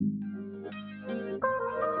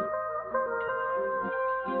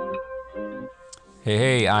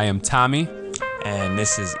Hey, I am Tommy. And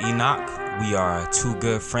this is Enoch. We are two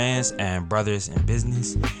good friends and brothers in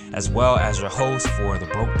business, as well as your host for the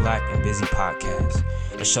Broke Black and Busy podcast,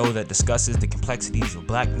 a show that discusses the complexities of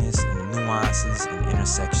blackness and the nuances and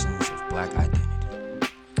intersections of black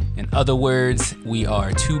identity. In other words, we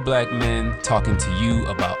are two black men talking to you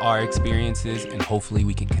about our experiences, and hopefully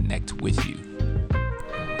we can connect with you.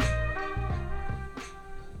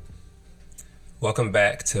 Welcome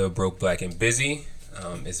back to Broke Black and Busy.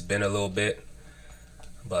 It's been a little bit,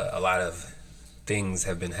 but a lot of things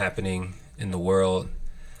have been happening in the world.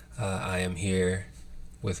 I am here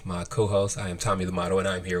with my co-host. I am Tommy the Model, and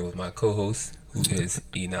I'm here with my co-host, who is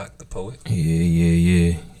Enoch the Poet.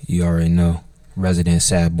 Yeah. You already know. Resident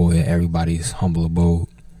sad boy at everybody's humble abode.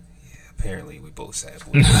 Yeah, apparently we both sad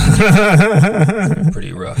boys.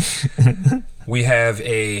 Pretty rough. We have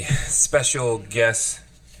a special guest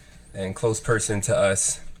and close person to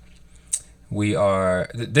us.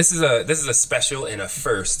 This is a special and a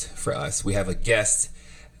first for us. We have a guest.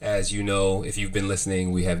 As you know, if you've been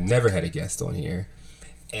listening, we have never had a guest on here.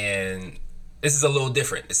 And this is a little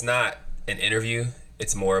different. It's not an interview.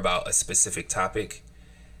 It's more about a specific topic.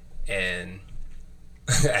 And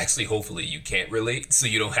actually, hopefully you can't relate, so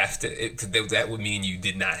you don't have to. That would mean you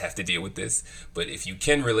did not have to deal with this. But if you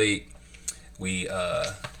can relate, we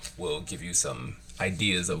will give you some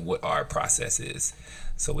ideas of what our process is.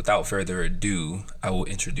 So without further ado, I will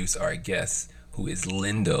introduce our guest, who is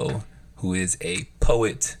Lindo, who is a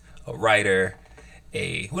poet, a writer,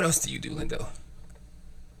 what else do you do, Lindo?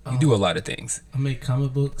 You do a lot of things. I make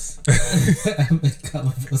comic books. I'm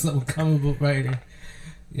a comic book writer.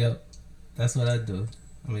 Yep, that's what I do.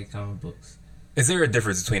 I make comic books. Is there a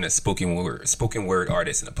difference between a spoken word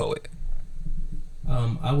artist and a poet?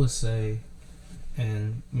 I would say,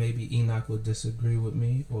 and maybe Enoch would disagree with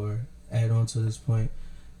me or add on to this point,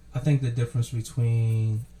 I think the difference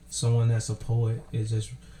between someone that's a poet is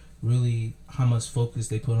just really how much focus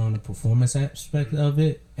they put on the performance aspect of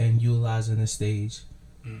it and utilizing the stage.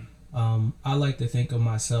 I like to think of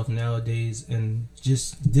myself nowadays, and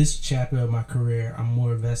just this chapter of my career, I'm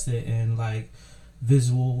more invested in like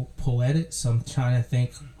visual poetics. I'm trying to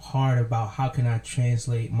think hard about how can I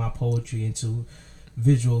translate my poetry into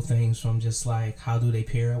visual things, from just like how do they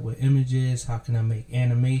pair up with images, how can I make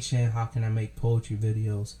animation, how can I make poetry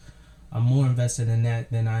videos. I'm more invested in that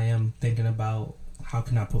than I am thinking about how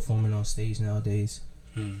can I perform it on stage nowadays.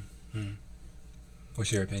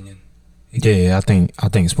 What's your opinion? Yeah, I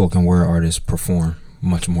think spoken word artists perform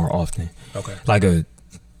much more often. Okay. Like a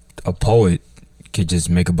poet could just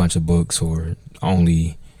make a bunch of books or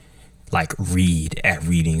only like read at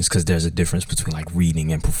readings, because there's a difference between like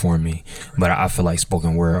reading and performing. But I feel like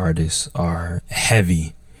spoken word artists are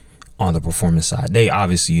heavy on the performance side. They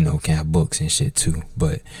obviously, can have books and shit too.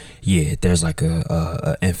 But yeah, there's like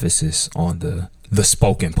a emphasis on the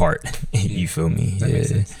spoken part. You feel me? That makes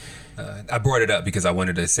sense. I brought it up because I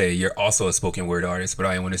wanted to say you're also a spoken word artist, but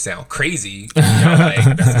I didn't want to sound crazy. Like,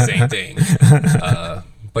 that's the same thing.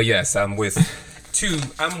 But yes, I'm with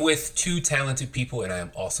two talented people, and I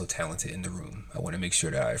am also talented in the room. I want to make sure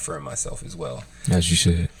that I affirm myself as well. As you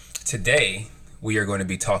should. Today, we are going to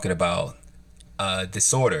be talking about a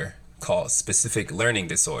disorder called specific learning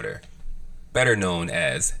disorder, better known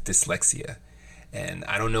as dyslexia. And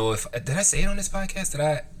I don't know did I say it on this podcast that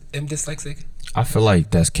I am dyslexic? I feel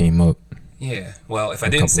like that's came up. Yeah. Well, if I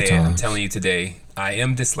didn't say it, I'm telling you today, I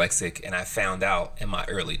am dyslexic, and I found out in my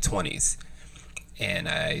early 20s. And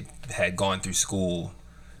I had gone through school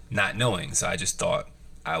not knowing, so I just thought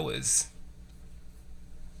I was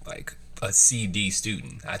like a CD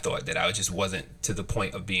student. I thought that I just wasn't to the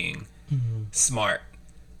point of being smart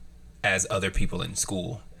as other people in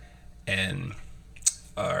school. And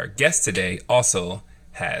our guest today also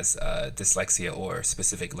has dyslexia or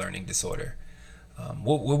specific learning disorder.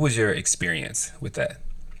 What was your experience with that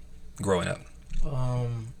growing up?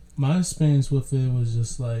 My experience with it was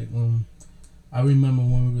just like I remember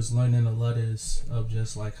when we was learning the letters of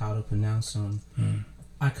just like how to pronounce them.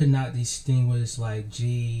 I could not distinguish like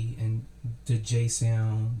G and the J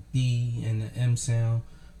sound, B and the M sound.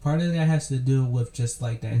 Part of that has to do with just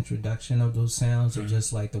like the introduction of those sounds, or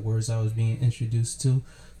just like the words I was being introduced to.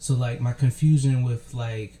 So like my confusion with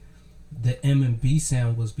like the M and B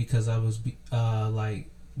sound was because I was like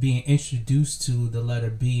being introduced to the letter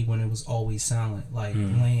B when it was always silent, like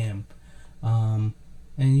lamb.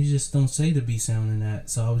 And you just don't say the B sound in that.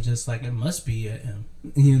 So I was just like, it must be an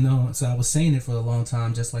M, So I was saying it for a long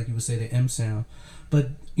time, just like you would say the M sound. But,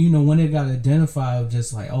 when it got identified,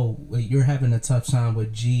 just like, oh, wait, you're having a tough time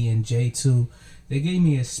with G and J too. They gave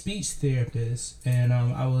me a speech therapist, and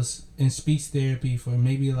I was in speech therapy for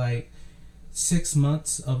maybe like 6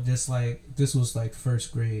 months of just like, this was like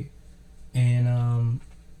first grade, and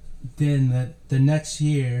then the next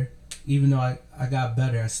year, even though I got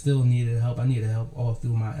better, I still needed help. I needed help all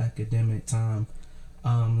through my academic time.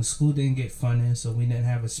 The school didn't get funding, so we didn't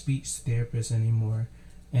have a speech therapist anymore,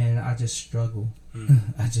 and I just struggled.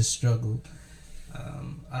 I just struggled.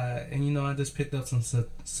 I just picked up some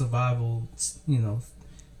survival,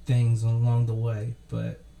 things along the way.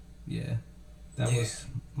 But yeah, that was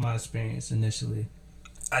my experience initially.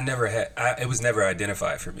 It was never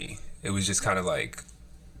identified for me. It was just kind of like,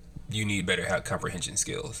 you need better comprehension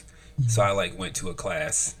skills. Mm-hmm. So I like went to a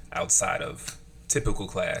class outside of typical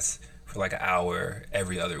class for like an hour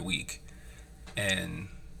every other week, and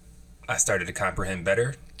I started to comprehend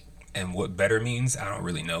better. And what better means, I don't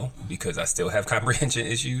really know, because I still have comprehension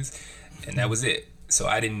issues, and that was it. So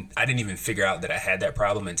I didn't even figure out that I had that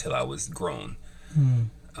problem until I was grown.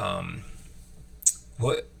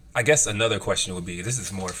 What I guess another question would be, this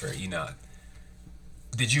is more for Enoch.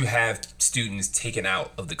 Did you have students taken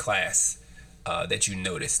out of the class that you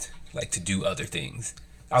noticed, like to do other things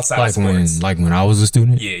outside of sports? When I was a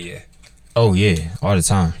student? Yeah. Oh yeah, all the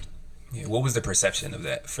time. Yeah. What was the perception of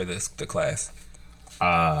that for the class?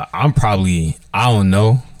 I don't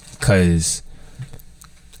know, cause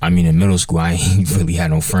I mean in middle school I ain't really had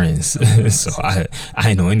no friends, so I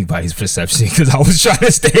ain't know anybody's perception, cause I was trying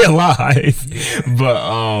to stay alive. Yeah. But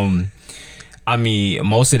I mean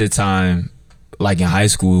most of the time, like in high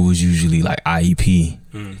school, it was usually like IEP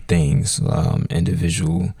things,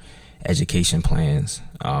 individual education plans.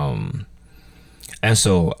 And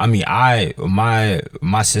so, I mean, my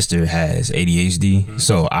sister has ADHD,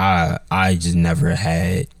 so I just never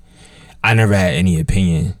had any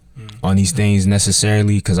opinion on these things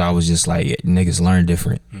necessarily, because I was just like, niggas learn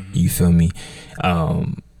different. You feel me?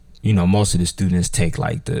 Most of the students take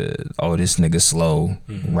like this nigga slow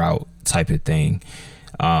route type of thing.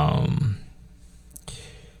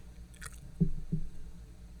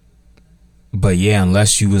 But yeah,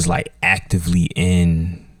 unless you was like actively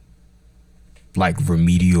in like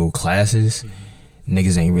remedial classes,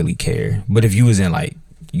 niggas ain't really care. But if you was in like,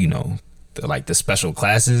 the special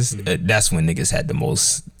classes, that's when niggas had the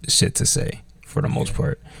most shit to say for the most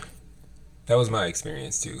part. That was my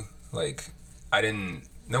experience too. Like,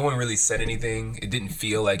 no one really said anything. It didn't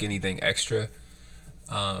feel like anything extra.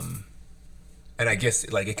 And I guess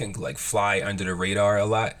like it can like fly under the radar a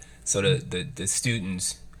lot. So the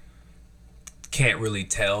students can't really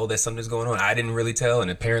tell that something's going on. I didn't really tell, and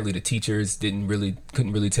apparently the teachers couldn't really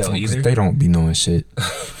tell either. They don't be knowing shit.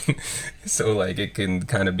 So like it can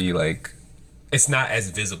kind of be like, it's not as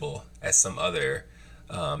visible as some other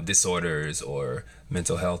disorders or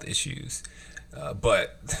mental health issues.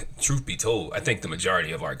 But truth be told, I think the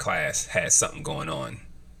majority of our class has something going on.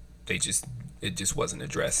 It just wasn't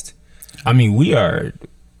addressed. I mean, we are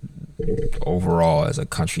overall as a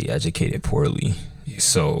country educated poorly. Yeah.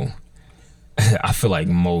 So I feel like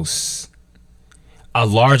a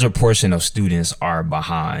larger portion of students are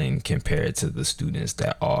behind compared to the students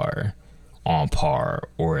that are on par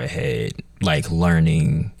or ahead, like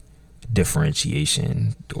learning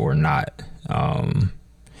differentiation or not.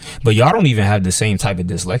 But y'all don't even have the same type of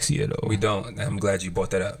dyslexia though. We don't. I'm glad you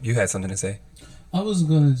brought that up. You had something to say? I was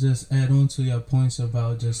gonna just add on to your points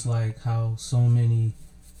about just like how so many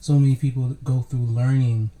people go through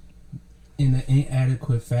learning in an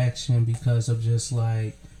inadequate fashion because of just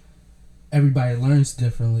like everybody learns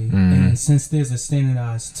differently, and since there's a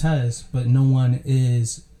standardized test but no one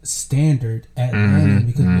is standard at learning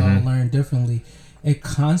because we all learn differently, it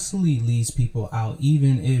constantly leaves people out.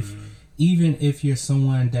 Even if you're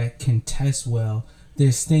someone that can test well,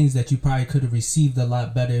 there's things that you probably could have received a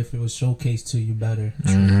lot better if it was showcased to you better.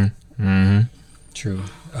 True.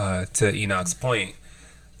 To Enoch's point,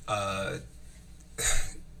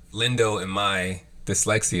 Lindo and my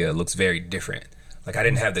dyslexia looks very different. Like I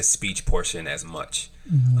didn't have the speech portion as much.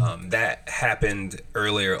 That happened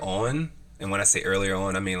earlier on, and when I say earlier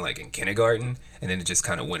on, I mean like in kindergarten, and then it just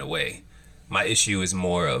kind of went away. My issue is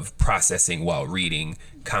more of processing while reading,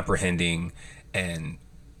 comprehending, and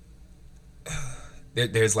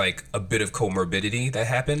there's like a bit of comorbidity that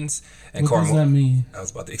happens. And what does that mean? I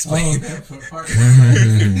was about to explain.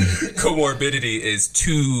 Comorbidity is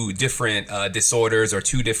two different disorders or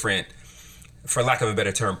two different, for lack of a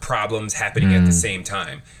better term, problems happening at the same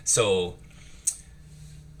time. So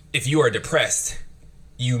if you are depressed,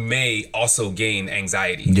 you may also gain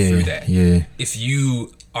anxiety through that. Yeah. If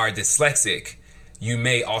you are dyslexic, you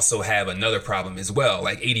may also have another problem as well,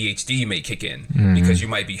 like ADHD may kick in because you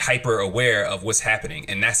might be hyper aware of what's happening,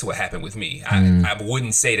 and that's what happened with me. I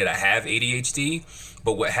wouldn't say that I have ADHD,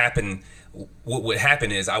 but what happened what would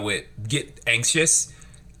happen is I would get anxious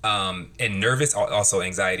and nervous. Also,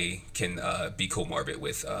 anxiety can be comorbid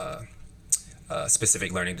with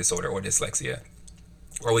specific learning disorder or dyslexia.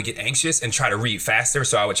 Or would get anxious and try to read faster.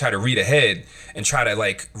 So I would try to read ahead and try to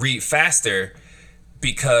like read faster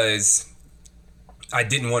because I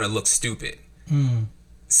didn't want to look stupid.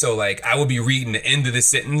 So like I would be reading the end of the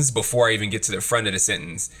sentence before I even get to the front of the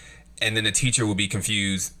sentence. And then the teacher would be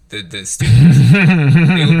confused. The students,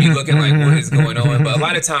 they would be looking like, what is going on? But a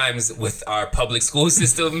lot of times with our public school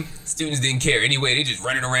system, students didn't care anyway. They just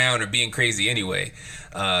running around or being crazy anyway.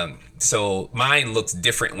 So mine looks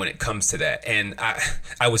different when it comes to that. And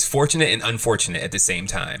I was fortunate and unfortunate at the same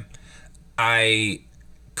time. I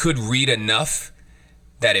could read enough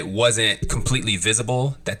that it wasn't completely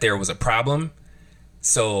visible that there was a problem.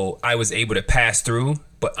 So I was able to pass through.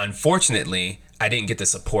 But unfortunately, I didn't get the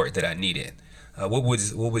support that I needed. What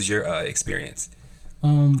was your experience,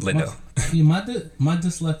 Lindo? My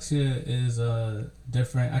dyslexia is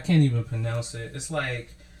different. I can't even pronounce it. It's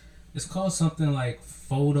called something like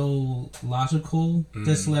photological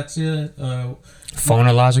dyslexia.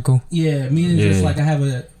 Phonological? Yeah, meaning just like I have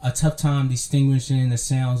a tough time distinguishing the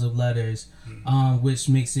sounds of letters, which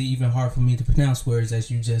makes it even hard for me to pronounce words, as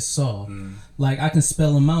you just saw. Like I can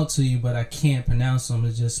spell them out to you, but I can't pronounce them.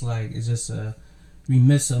 It's just a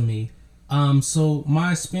remiss of me. So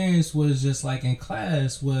my experience was just like in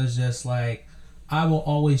class was just like I will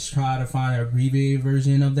always try to find an abbreviated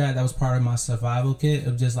version of that. That was part of my survival kit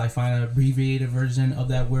of just like finding an abbreviated version of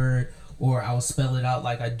that word, or I would spell it out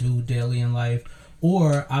like I do daily in life,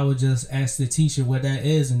 or I would just ask the teacher what that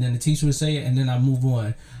is, and then the teacher would say it, and then I move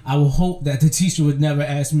on. I would hope that the teacher would never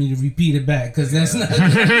ask me to repeat it back, because that's not gonna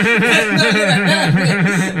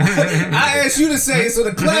happen. I asked you to say it so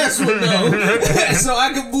the class would know, so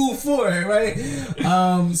I could move forward, right?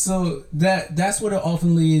 So that's what it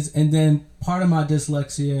often leads. And then part of my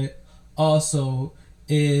dyslexia also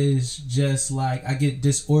is just like I get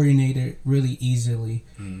disoriented really easily.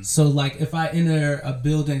 So like if I enter a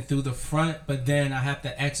building through the front, but then I have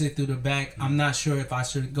to exit through the back, I'm not sure if I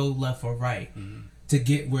should go left or right to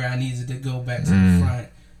get where I needed to go back to the front.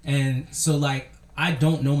 And so like I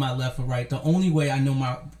don't know my left or right. The only way I know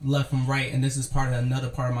my left from right, and this is another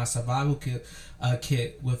part of my survival kit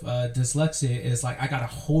with dyslexia, is like I gotta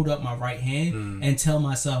hold up my right hand and tell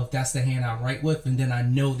myself that's the hand I write with, and then I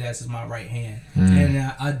know that's my right hand. And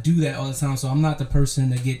I do that all the time. So I'm not the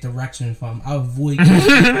person to get direction from. I avoid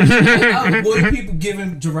people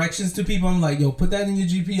giving directions to people. I'm like, yo, put that in your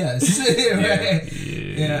GPS. Right?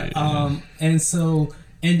 Yeah.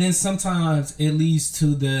 And then sometimes it leads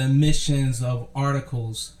to the omissions of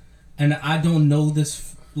articles. And I don't know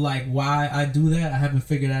this, like, why I do that. I haven't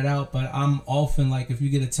figured that out. But I'm often, like, if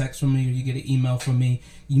you get a text from me or you get an email from me,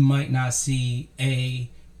 you might not see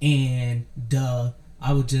a, and, duh.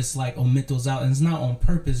 I would just, like, omit those out. And it's not on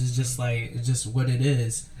purpose. It's just, like, it's just what it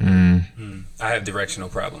is. I have directional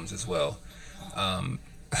problems as well. I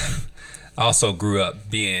also grew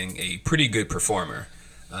up being a pretty good performer.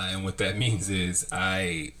 And what that means is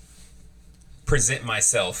I present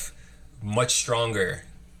myself much stronger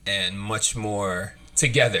and much more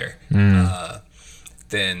together than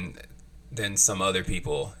some other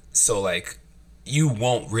people. So like you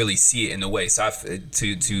won't really see it in a way. So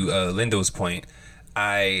to Lindo's point,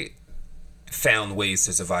 I found ways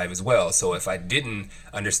to survive as well. So if I didn't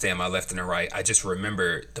understand my left and the right, I just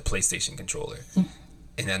remember the PlayStation controller.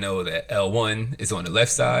 And I know that L1 is on the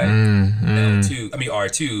left side,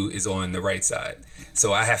 R2 is on the right side.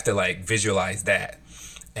 So I have to like visualize that.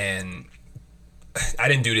 And I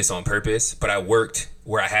didn't do this on purpose, but I worked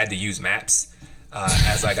where I had to use maps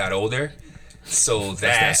as I got older. So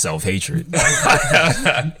that self-hatred.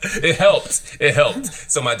 It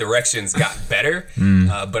helped. So my directions got better,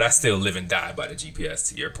 but I still live and die by the GPS,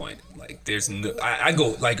 to your point. Like there's no, I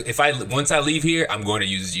go, like once I leave here, I'm going to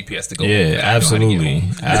use the GPS to go home.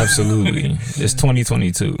 Absolutely. It's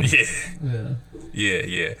 2022.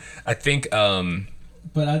 Yeah. I think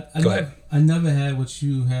but go ahead. I never had what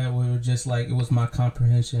you had, where it was just like it was my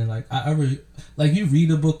comprehension. Like like you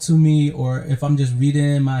read a book to me, or if I'm just reading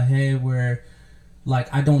in my head, where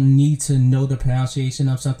like I don't need to know the pronunciation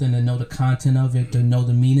of something to know the content of it, to know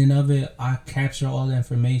the meaning of it. I capture all the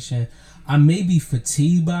information. I may be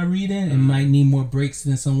fatigued by reading and might need more breaks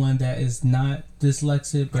than someone that is not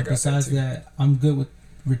dyslexic. But besides that, I'm good with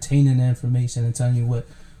retaining the information and telling you what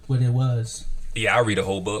it was. Yeah, I read a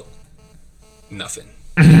whole book. Nothing.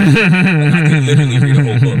 Like, I could literally read a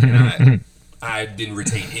whole book and I didn't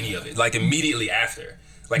retain any of it. Like immediately after.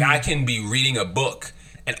 Like I can be reading a book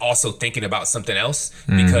and also thinking about something else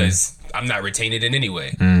because I'm not retaining it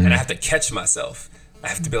anyway. And I have to catch myself. I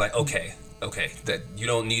have to be like, okay, that you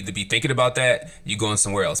don't need to be thinking about that. You going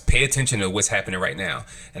somewhere else. Pay attention to what's happening right now.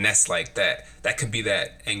 And that's like that could be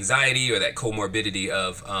that anxiety or that comorbidity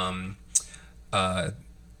of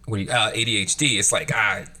ADHD. It's like,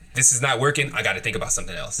 this is not working. I got to think about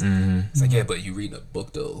something else. It's like, yeah, but you reading a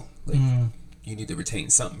book though. Like, you need to retain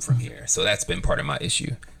something from here. So that's been part of my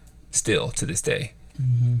issue still to this day.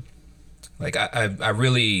 Like, I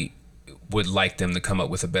really would like them to come up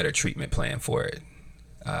with a better treatment plan for it.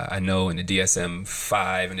 I know in the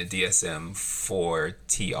DSM-5 and the DSM-4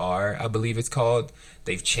 TR, I believe it's called,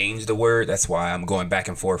 they've changed the word. That's why I'm going back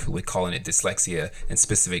and forth with calling it dyslexia and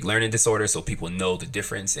specific learning disorder, so people know the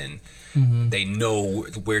difference and they know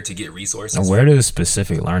where to get resources. Now, where does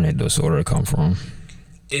specific learning disorder come from?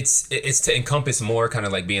 It's to encompass more kind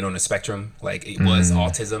of like being on the spectrum. Like it was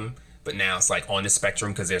autism, but now it's like on the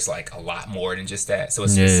spectrum because there's like a lot more than just that. So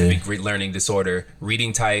it's specific learning disorder,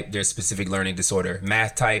 reading type, there's specific learning disorder,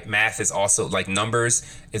 math type. Math is also like numbers.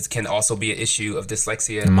 It can also be an issue of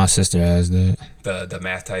dyslexia. And my sister has that. The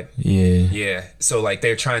math type. Yeah. So like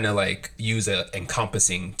they're trying to like use a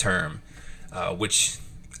encompassing term, which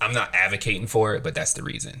I'm not advocating for it, but that's the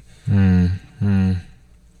reason.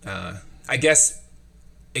 I guess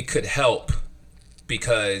it could help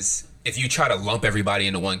because if you try to lump everybody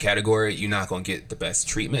into one category, you're not going to get the best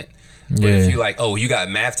treatment. But if you like, oh, you got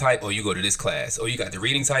math type, or you go to this class, or you got the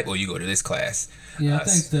reading type, or you go to this class. Yeah, I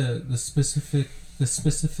think the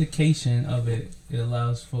specification of it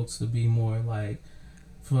allows folks to be more like,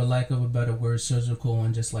 for lack of a better word, surgical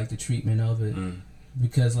on just like the treatment of it,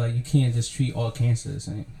 because like you can't just treat all cancer the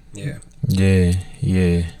same. Yeah.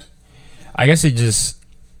 I guess it just.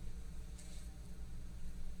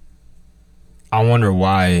 I wonder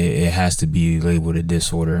why it has to be labeled a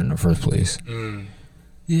disorder in the first place.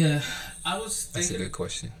 Yeah, I was thinking. That's a good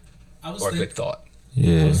question. A good thought.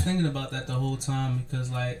 Yeah. I was thinking about that the whole time because,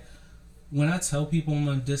 like, when I tell people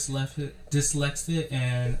I'm dyslexic,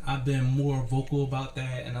 and I've been more vocal about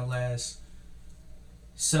that in the last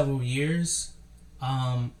several years,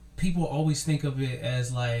 people always think of it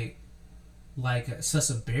as like such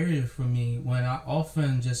a barrier for me when I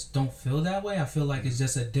often just don't feel that way. I feel like it's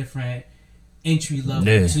just a different entry level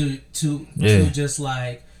to just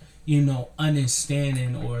like,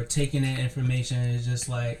 understanding or taking in information. Is just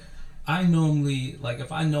like, I normally, like,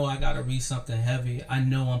 if I know I gotta read something heavy, I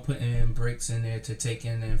know I'm putting in breaks in there to take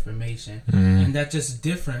in the information, and that's just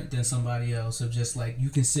different than somebody else. Of just like,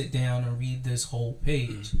 you can sit down and read this whole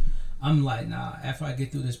page. I'm like, nah, after I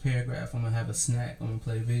get through this paragraph, I'm gonna have a snack, I'm gonna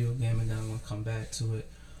play a video game, and then I'm gonna come back to it.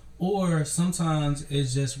 Or sometimes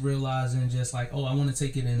it's just realizing just like, oh, I want to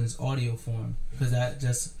take it in this audio form because that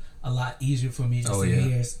just a lot easier for me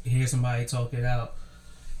just to hear somebody talk it out.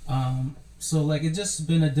 So like it just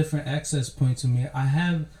been a different access point to me.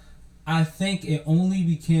 I think it only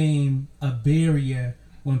became a barrier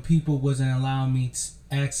when people wasn't allowing me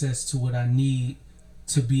access to what I need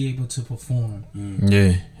to be able to perform.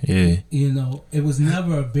 Yeah. It was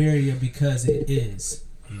never a barrier because it is.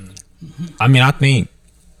 I mean, I think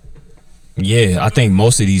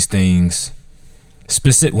most of these things,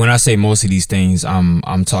 when I say most of these things,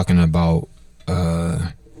 I'm talking about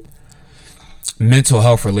mental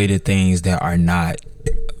health related things that are not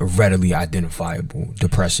readily identifiable.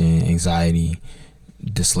 Depression, anxiety,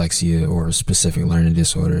 dyslexia, or specific learning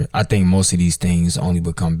disorder. I think most of these things only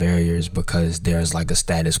become barriers because there's like a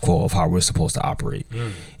status quo of how we're supposed to operate.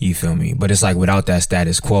 You feel me? But it's like without that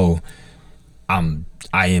status quo,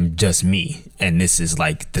 I am just me, and this is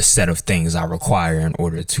like the set of things I require in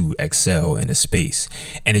order to excel in a space,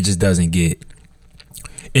 and it just doesn't get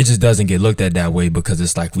looked at that way because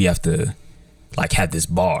it's like we have to like have this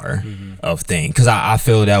bar of thing. Because I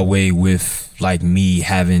feel that way with like me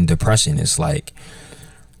having depression. It's like,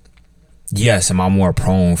 yes, am I more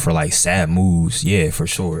prone for like sad moods? Yeah, for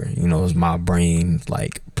sure. Is my brain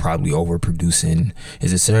like probably overproducing?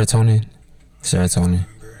 Is it serotonin?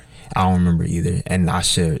 I don't remember either, and I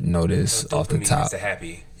should know this off the top.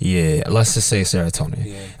 Happy. Yeah, let's just say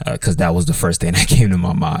serotonin, because that was the first thing that came to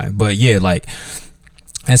my mind. But yeah, like,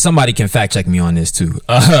 and somebody can fact check me on this too.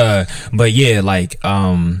 But yeah, like,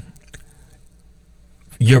 no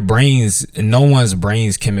one's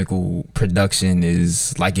brain's chemical production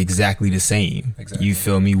is like exactly the same. Exactly. You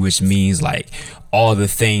feel me? Which means like all the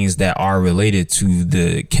things that are related to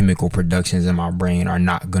the chemical productions in my brain are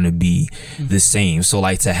not gonna be the same. So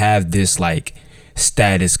like to have this like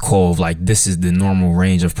status quo of like this is the normal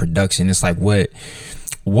range of production, it's like what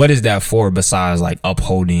is that for besides like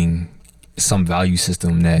upholding some value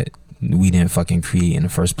system that we didn't fucking create in the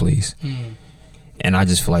first place? And I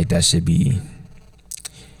just feel like that should be,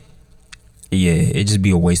 yeah, it just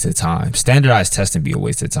be a waste of time. Standardized testing be a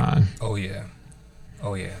waste of time. Oh yeah.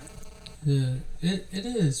 Yeah, it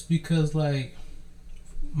is because like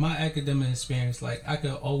my academic experience, like I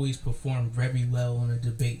could always perform very well on a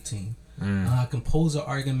debate team. I can pose an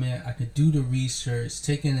argument, I could do the research,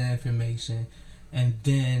 take in the information, and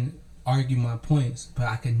then argue my points. But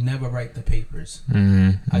I could never write the papers.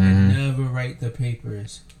 I could never write the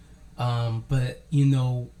papers. But you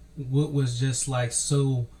know what was just like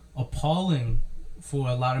so appalling for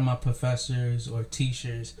a lot of my professors or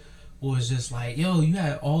teachers was just like, yo, you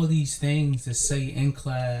had all these things to say in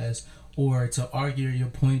class or to argue your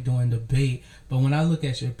point during debate, but when I look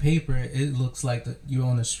at your paper, it looks like you're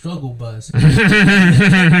on a struggle bus. Like, yeah,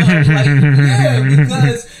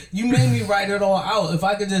 because you made me write it all out. If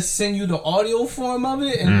I could just send you the audio form of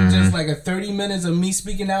it and just like a 30 minutes of me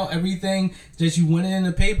speaking out everything that you wanted in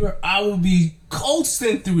the paper, I would be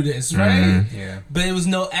coasting through this, right? Yeah. But it was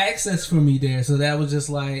no access for me there, so that was just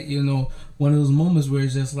like, you know, one of those moments where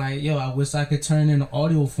it's just like, yo, I wish I could turn in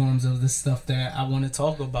audio forms of the stuff that I want to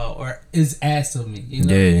talk about or is asked of me. You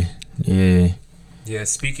know? Yeah,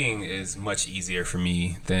 speaking is much easier for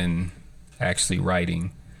me than actually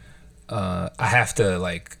writing. I have to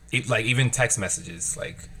like even text messages.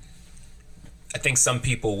 Like, I think some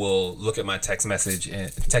people will look at my text messages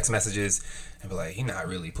and be like, "You're not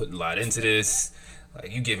really putting a lot into this.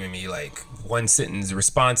 Like, you giving me like one sentence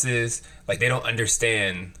responses." Like, they don't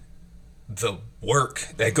understand the work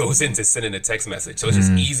that goes into sending a text message. So it's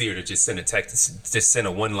just easier to just send a text, just send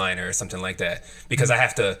a one-liner or something like that, because I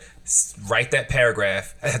have to write that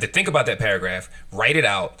paragraph. I have to think about that paragraph, write it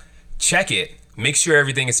out, check it, make sure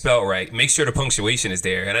everything is spelled right, make sure the punctuation is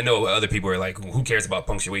there. And I know other people are like, who cares about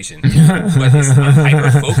punctuation? But I'm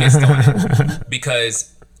hyper-focused on it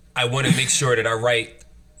because I want to make sure that I write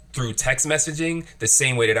through text messaging the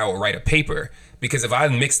same way that I would write a paper. Because if I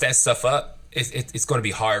mix that stuff up, it's going to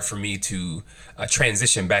be hard for me to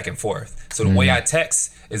transition back and forth. So the way I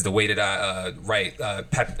text is the way that I write.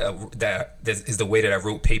 That is the way that I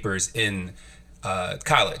wrote papers in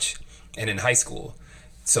college and in high school.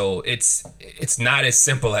 So it's not as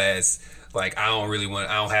simple as like I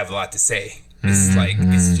don't have a lot to say. It's like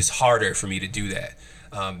it's just harder for me to do that.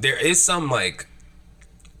 There is some like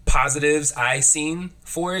positives I seen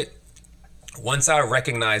for it. Once I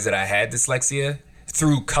recognized that I had dyslexia,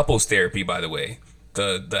 through couples therapy, by the way,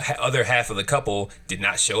 the other half of the couple did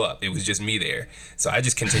not show up. It was just me there. So I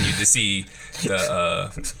just continued to see the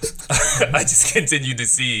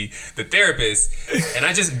therapist, and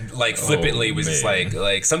I just like flippantly was just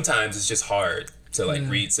like sometimes it's just hard to like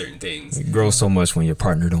read certain things. It grows so much when your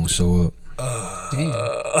partner don't show up. Damn.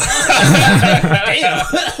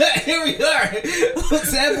 Here we are.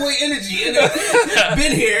 Sad boy energy. And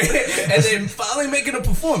been here. And then finally making a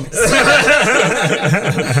performance.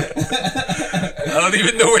 I don't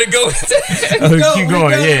even know where to go with that. Keep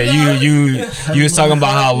going. Yeah, you was talking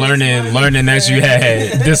about how learning that you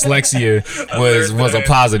had dyslexia was a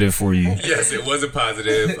positive for you. Yes, it was a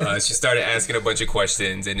positive. She started asking a bunch of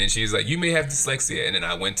questions, and then she was like, "You may have dyslexia." And then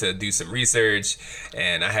I went to do some research,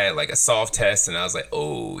 and I had like a soft test, and I was like,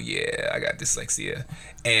 "Oh yeah, I got dyslexia,"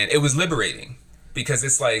 and it was liberating because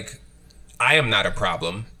it's like I am not a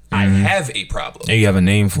problem. I have a problem. And you have a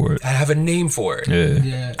name for it. I have a name for it.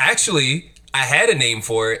 Yeah. Actually, I had a name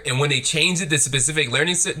for it, and when they changed it to specific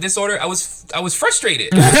learning disorder, I was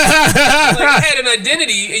frustrated. I was like, I had an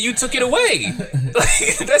identity, and you took it away.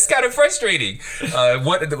 Like, that's kind of frustrating.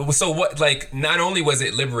 Not only was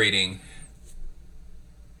it liberating,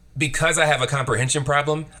 because I have a comprehension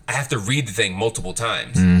problem, I have to read the thing multiple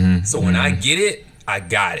times. So when I get it, I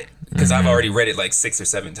got it. Because I've already read it like 6 or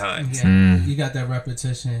 7 times. Yeah. You got that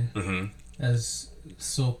repetition. That's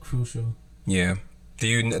so crucial. Yeah. Do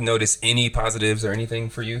you notice any positives or anything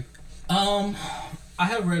for you? I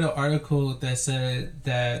have read an article that said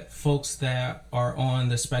that folks that are on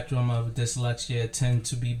the spectrum of dyslexia tend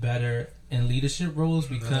to be better in leadership roles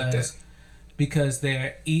because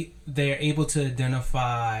they're able to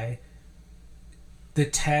identify the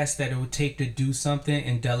task that it would take to do something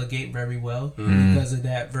and delegate very well because of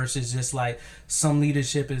that, versus just like some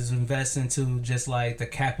leadership is invested into just like the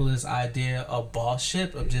capitalist idea of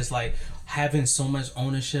bossship, of just like having so much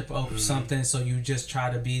ownership of something, so you just try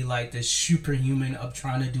to be like this superhuman of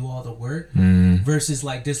trying to do all the work, versus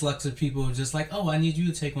like dyslexic people are just like, oh, I need you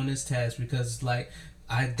to take on this task because like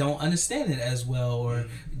I don't understand it as well, or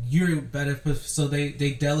you're better, so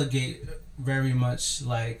they delegate very much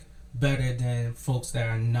like better than folks that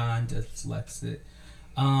are non-dyslexic.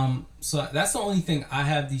 So that's the only thing I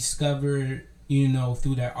have discovered, you know,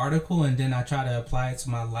 through that article, and then I try to apply it to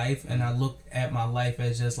my life, and I look at my life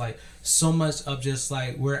as just like so much of just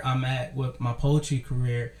like where I'm at with my poetry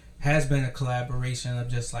career has been a collaboration of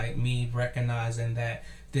just like me recognizing that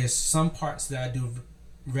there's some parts that I do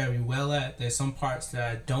very well at, there's some parts that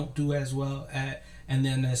I don't do as well at, and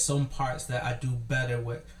then there's some parts that I do better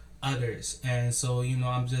with others. And so, you know,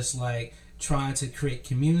 I'm just like trying to create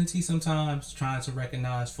community sometimes, trying to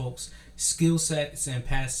recognize folks' skill sets and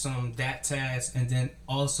pass some that task, and then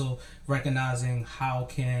also recognizing how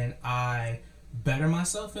can I better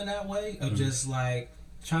myself in that way of just like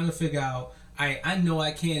trying to figure out, I know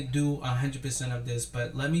I can't do 100% of this,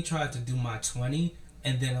 but let me try to do my 20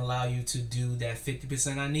 and then allow you to do that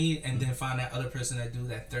 50% I need, and then find that other person that do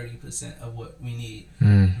that 30% of what we need.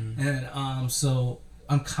 And so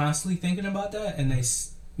I'm constantly thinking about that, and they,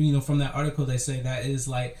 you know, from that article they say that is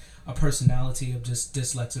like a personality of just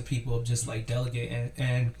dyslexic people, of just like delegate,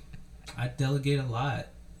 and I delegate a lot.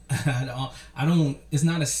 I don't it's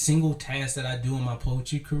not a single task that I do in my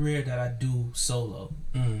poetry career that I do solo.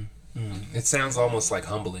 It sounds almost like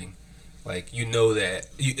humbling. Like, you know that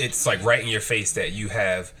it's like right in your face that you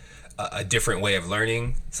have a different way of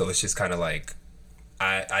learning. So it's just kind of like,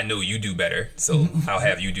 I know you do better, so I'll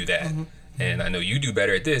have you do that. And I know you do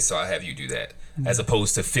better at this, so I'll have you do that. As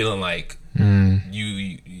opposed to feeling like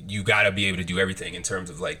you got to be able to do everything in terms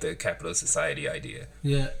of like the capitalist society idea.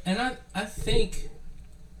 Yeah, and I think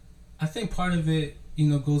part of it, you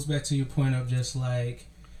know, goes back to your point of just like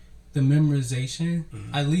the memorization.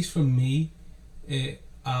 At least for me, it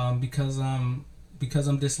because I'm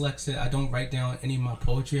dyslexic, I don't write down any of my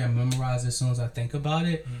poetry. I memorize as soon as I think about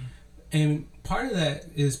it. And part of that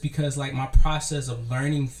is because like my process of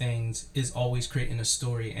learning things is always creating a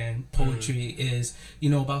story, and poetry is, you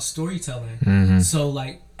know, about storytelling. So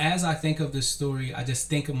like as I think of this story, I just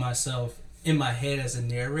think of myself in my head as a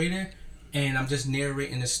narrator, and I'm just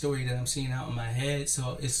narrating the story that I'm seeing out in my head.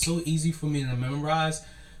 So it's so easy for me to memorize,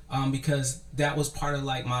 because that was part of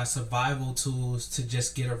like my survival tools to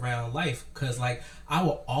just get around life. Because like I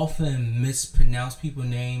will often mispronounce people's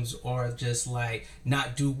names, or just like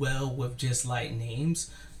not do well with just like names.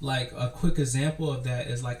 Like a quick example of that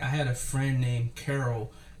is like I had a friend named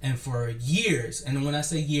Carol, and for years, and when I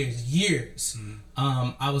say years,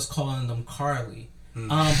 I was calling them Carly.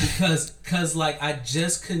 Because like I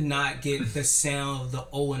just could not get the sound of the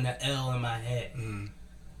O and the L in my head.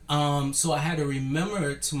 So I had to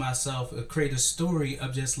remember to myself, create a story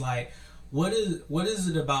of just like, what is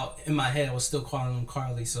it about in my head? I was still calling them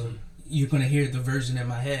Carly, so you're gonna hear the version in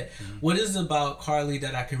my head. What is it about Carly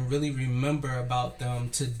that I can really remember about them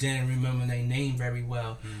to then remember their name very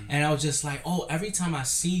well? And I was just like, oh, every time I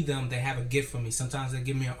see them, they have a gift for me. Sometimes they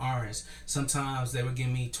give me an orange. Sometimes they would give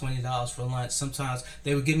me $20 for lunch. Sometimes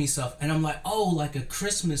they would give me stuff, and I'm like, oh, like a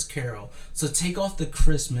Christmas carol. So take off the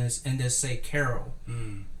Christmas and just say Carol.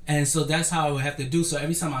 And so that's how I would have to do. So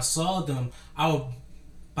every time I saw them, I would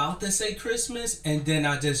about to say Christmas, and then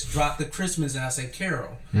I just drop the Christmas and I say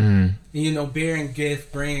Carol. You know, bearing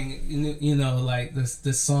gift, bring, you know, like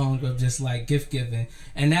this song of just like gift giving,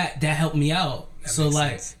 and that helped me out. So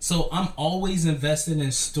like sense. So I'm always invested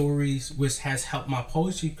in stories, which has helped my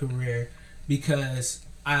poetry career, because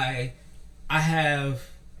I have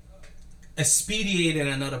expedited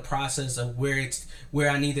another process of where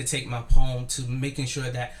I need to take my poem, to making sure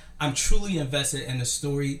that I'm truly invested in the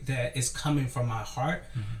story that is coming from my heart,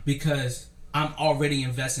 because I'm already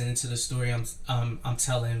invested into the story I'm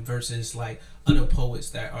telling, versus like other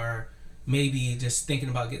poets that are maybe just thinking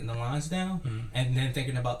about getting the lines down, and then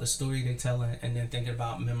thinking about the story they're telling, and then thinking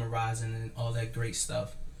about memorizing and all that great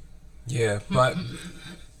stuff. Yeah, but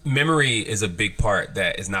memory is a big part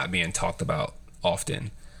that is not being talked about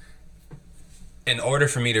often. In order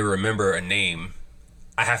for me to remember a name,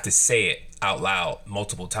 I have to say it out loud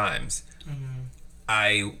multiple times.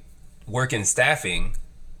 I work in staffing,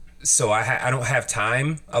 so I don't have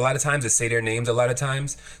time a lot of times to say their names a lot of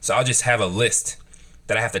times. So I'll just have a list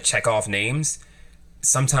that I have to check off names.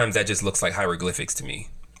 Sometimes that just looks like hieroglyphics to me.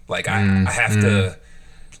 Like I have to,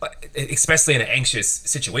 like, especially in an anxious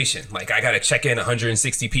situation. Like I got to check in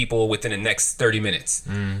 160 people within the next 30 minutes.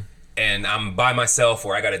 And I'm by myself,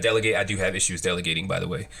 or I gotta delegate. I do have issues delegating, by the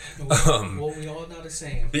way. Well, we all know the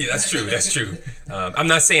same. Yeah, that's true. That's true. I'm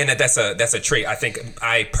not saying that that's a trait. I think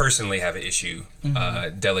I personally have an issue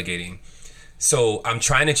delegating. So I'm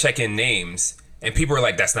trying to check in names, and people are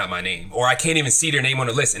like, "That's not my name," or I can't even see their name on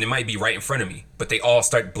the list, and it might be right in front of me, but they all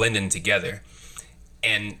start blending together.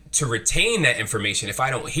 And to retain that information, if I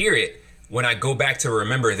don't hear it, when I go back to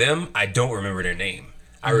remember them, I don't remember their name.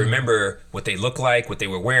 I remember what they look like, what they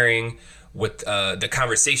were wearing, what the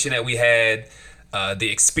conversation that we had. the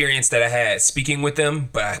experience that I had speaking with them,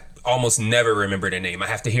 but I almost never remember their name. I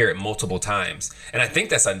have to hear it multiple times, and I think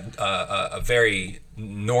that's a very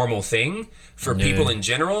normal thing for people in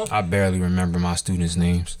general. I barely remember my students'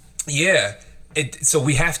 names. Yeah. So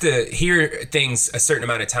we have to hear things a certain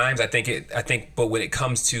amount of times. I think, but when it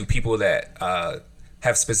comes to people that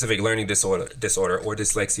have specific learning disorder or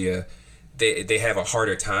dyslexia, they have a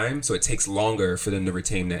harder time. So it takes longer for them to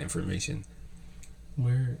retain that information.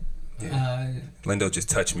 Weird. Yeah. Lindo just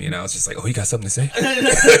touched me, and I was just like, "Oh, you got something to say?"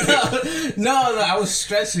 No, I was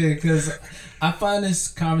stretching because I find this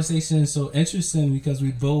conversation so interesting because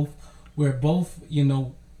we're both,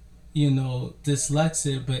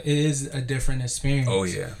 dyslexic, but it is a different experience. Oh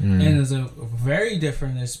yeah, and it's a very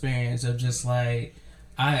different experience of just like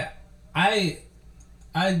I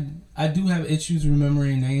do have issues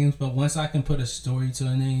remembering names, but once I can put a story to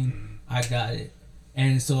a name, I got it.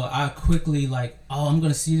 And so I quickly I'm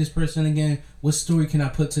gonna see this person again. What story can I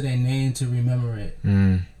put to their name to remember it?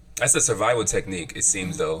 That's a survival technique, it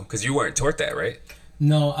seems, though, because you weren't taught that, right?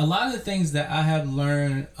 No, a lot of the things that I have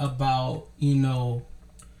learned about,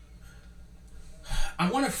 I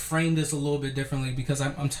want to frame this a little bit differently because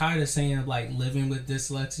I'm tired of saying living with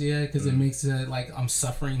dyslexia because it makes it like I'm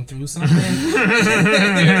suffering through something.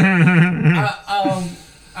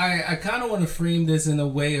 I kind of want to frame this in a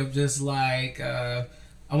way of just I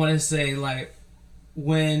want to say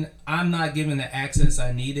when I'm not given the access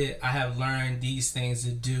I needed, I have learned these things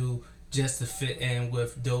to do just to fit in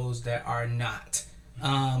with those that are not.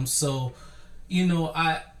 So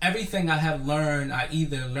everything I have learned, I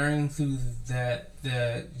either learned through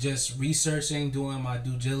the just researching, doing my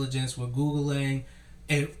due diligence with Googling.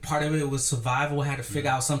 And part of it was survival. I had to figure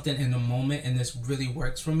out something in the moment, and this really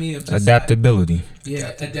works for me. Adaptability.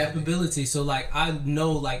 Adaptability. So I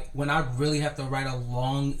know when I really have to write a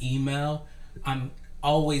long email, I'm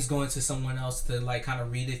always going to someone else to kind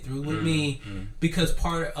of read it through with me, because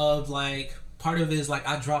part of it is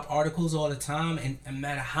I drop articles all the time, and no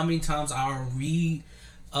matter how many times I'll read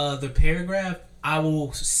the paragraph, I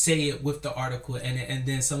will say it with the article, and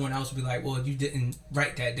then someone else will be like, well, you didn't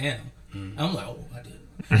write that down. I'm like, oh, I did.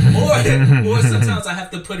 or sometimes I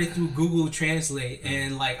have to put it through Google Translate,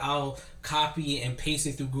 and I'll copy and paste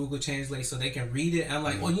it through Google Translate so they can read it. And I'm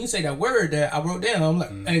like, well, you didn't say that word that I wrote down. I'm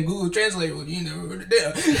like, and Google Translate, well, you never wrote it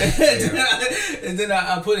down. And then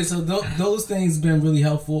I put it. So those things been really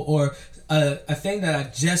helpful. Or a thing that I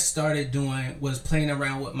just started doing was playing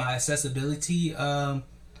around with my accessibility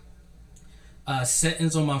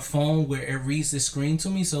settings on my phone where it reads the screen to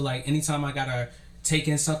me. So anytime I gotta take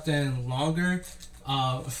in something longer,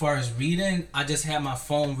 as far as reading, I just have my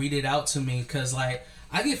phone read it out to me, because I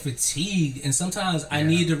get fatigued, and sometimes I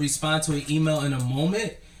need to respond to an email in a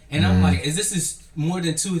moment, and I'm like, this is more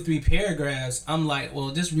than 2 or 3 paragraphs. I'm like,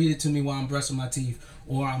 well, just read it to me while I'm brushing my teeth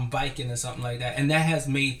or I'm biking or something like that, and that has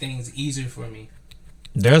made things easier for me.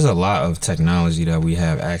 There's a lot of technology that we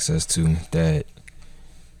have access to that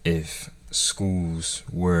if schools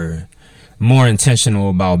were more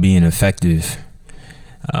intentional about being effective,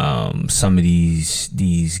 some of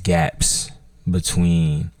these gaps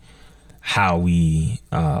between how we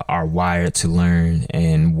are wired to learn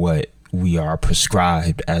and what we are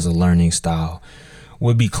prescribed as a learning style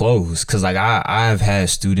would be closed. Because I've had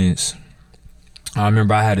students. I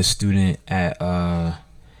remember I had a student at I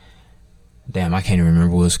can't even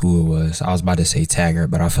remember what school it was. I was about to say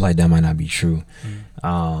Taggart, but I feel like that might not be true.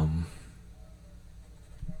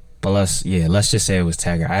 But let's just say it was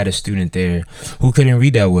Taggart. I had a student there who couldn't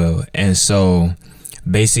read that well, and so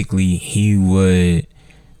basically he would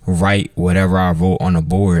write whatever I wrote on the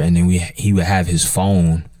board, and then he would have his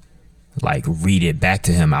phone read it back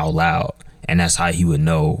to him out loud, and that's how he would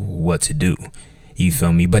know what to do. You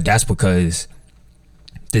feel me? But that's because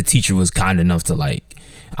the teacher was kind enough to I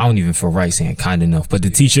don't even feel right saying kind enough, but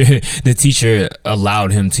the teacher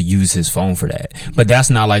allowed him to use his phone for that. But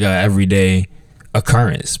that's not a everyday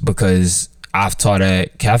occurrence, because I've taught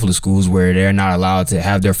at Catholic schools where they're not allowed to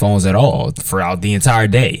have their phones at all throughout the entire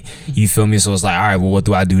day. You feel me? So it's all right, well, what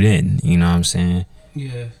do I do then? You know what I'm saying?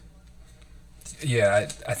 Yeah,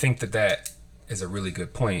 I think that is a really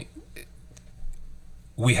good point.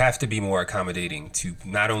 We have to be more accommodating to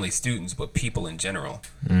not only students but people in general.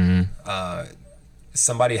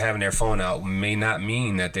 Somebody having their phone out may not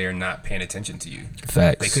mean that they're not paying attention to you.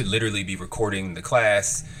 Facts. They could literally be recording the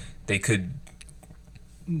class. They could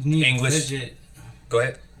need English. A fidget. Go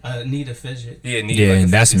ahead. Need a fidget. Yeah,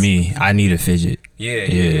 that's me. I need a fidget.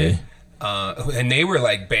 Yeah. And they were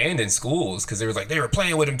banned in schools because they were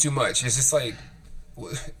playing with him too much. It's just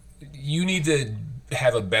you need to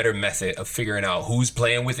have a better method of figuring out who's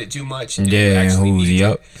playing with it too much. And who's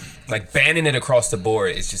Like banning it across the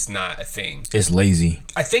board is just not a thing. It's lazy.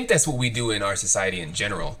 I think that's what we do in our society in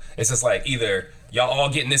general. It's just like either y'all all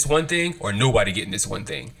getting this one thing or nobody getting this one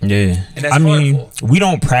thing. Yeah. And that's I mean, harmful. we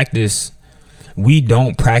don't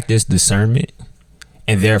practice discernment.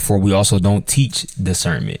 And therefore, we also don't teach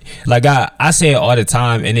discernment. Like I say it all the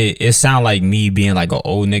time, and it sound like me being like an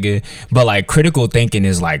old nigga, but like critical thinking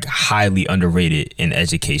is like highly underrated in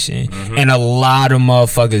education. And a lot of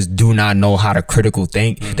motherfuckers do not know how to critical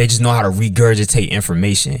think. They just know how to regurgitate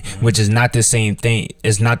information, which is not the same thing.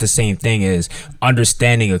 It's not the same thing as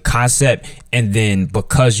understanding a concept, and then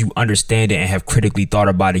because you understand it and have critically thought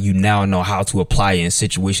about it, you now know how to apply it in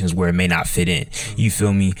situations where it may not fit in. You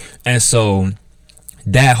feel me? And so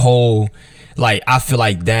that whole, like, I feel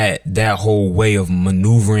like that whole way of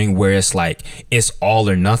maneuvering where it's like it's all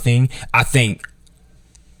or nothing, I think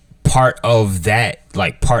part of that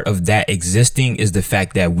existing is the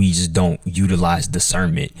fact that we just don't utilize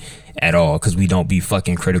discernment at all, because we don't be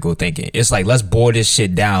fucking critical thinking. It's like, let's boil this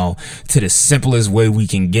shit down to the simplest way we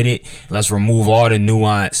can get it. Let's remove all the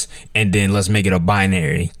nuance, and then let's make it a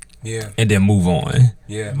binary. Yeah. And then move on.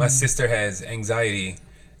 Yeah. My sister has anxiety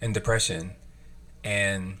and depression,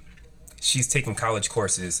 and she's taking college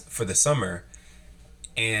courses for the summer,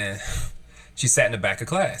 and she sat in the back of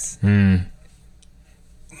class.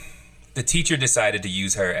 The teacher decided to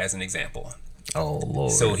use her as an example. Oh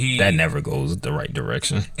Lord. So that never goes the right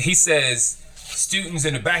direction. He says, students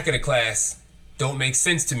in the back of the class don't make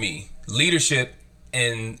sense to me. Leadership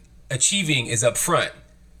and achieving is up front.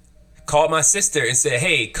 Called my sister and said,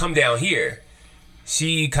 hey, come down here.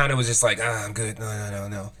 She kind of was just like, I'm good.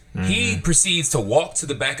 No. He proceeds to walk to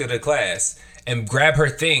the back of the class and grab her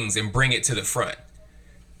things and bring it to the front.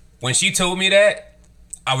 When she told me that,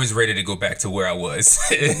 I was ready to go back to where I was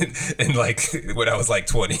and like when I was like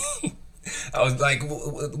 20. I was like,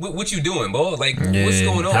 what you doing, bro? Like, what's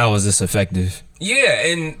going on? How is this effective? Yeah,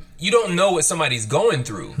 and you don't know what somebody's going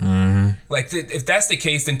through. Like, if that's the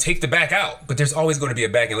case, then take the back out. But there's always going to be a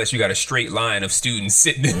back unless you got a straight line of students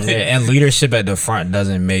sitting in there. Yeah, and leadership at the front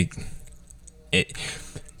doesn't make it.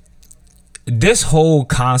 This whole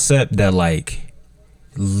concept that like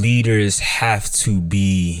leaders have to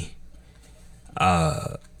be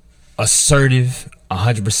assertive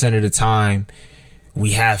 100% of the time.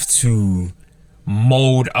 We have to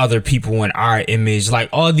mold other people in our image. Like,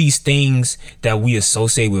 all these things that we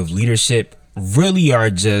associate with leadership really are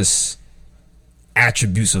just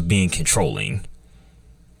attributes of being controlling.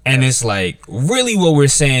 And it's like, really what we're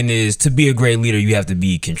saying is, to be a great leader, you have to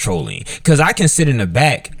be controlling. Because I can sit in the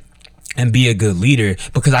back and be a good leader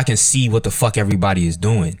because I can see what the fuck everybody is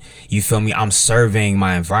doing. You feel me? I'm surveying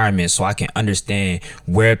my environment so I can understand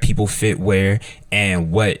where people fit where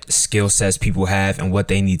and what skill sets people have and what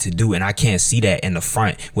they need to do. And I can't see that in the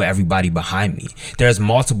front with everybody behind me. There's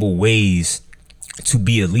multiple ways to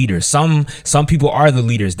be a leader. Some people are the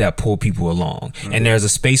leaders that pull people along, and there's a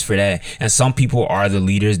space for that. And some people are the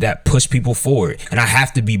leaders that push people forward, and I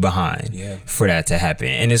have to be behind for that to happen.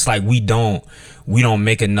 And it's like we don't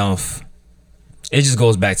make enough. It just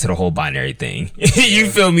goes back to the whole binary thing. You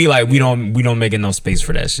feel me? Like we don't make enough space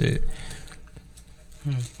for that shit.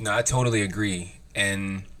 No, I totally agree.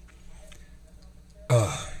 And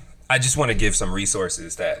I just want to give some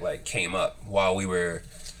resources that like came up while we were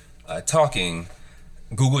talking.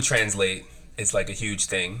 Google Translate is like a huge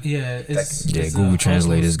thing. Yeah, it's Google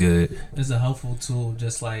Translate is good. It's a helpful tool,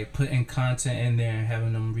 just like putting content in there and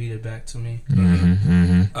having them read it back to me.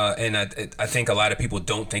 And I think a lot of people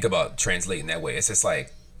don't think about translating that way. It's just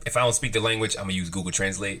like, if I don't speak the language, I'm gonna use Google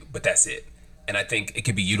Translate, but that's it. And I think it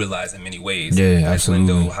could be utilized in many ways. Yeah, as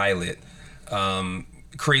absolutely. Lindo highlight.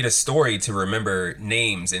 Create a story to remember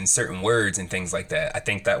names and certain words and things like that. I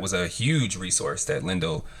think that was a huge resource that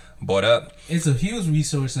Lindo brought up. It's a huge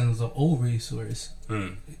resource and it's an old resource.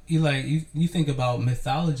 You think about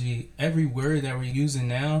mythology, every word that we're using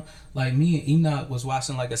now, like me and Enoch was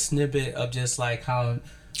watching like a snippet of just like how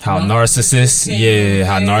narcissists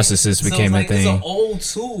became a thing. It's an old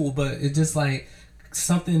tool, but it's just like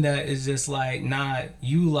something that is just like not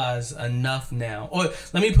utilized enough now. Or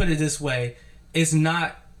let me put it this way, it's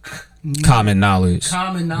not common knowledge.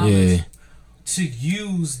 Yeah. To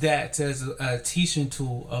use that as a teaching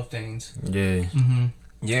tool of things. Yeah.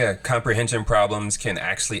 Yeah, comprehension problems can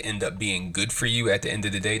actually end up being good for you at the end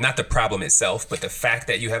of the day. Not the problem itself, but the fact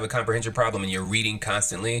that you have a comprehension problem and you're reading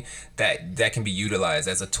constantly, that can be utilized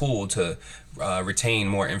as a tool to retain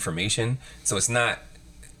more information. So it's not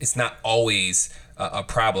always a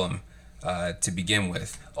problem to begin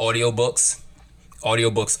with. Audiobooks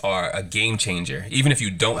are a game changer, even if you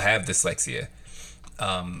don't have dyslexia.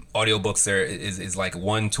 audiobooks is like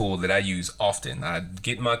one tool that I use often. I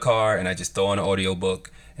get in my car and I just throw on an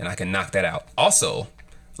audiobook and I can knock that out. Also,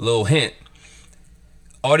 a little hint,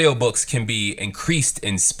 audiobooks can be increased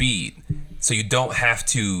in speed. So you don't have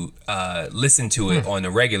to listen to it on the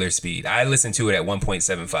regular speed. I listen to it at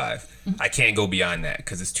 1.75. I can't go beyond that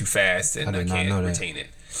because it's too fast and I can't retain it.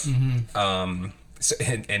 So,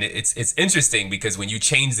 and it's interesting because when you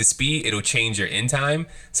change the speed, it'll change your end time.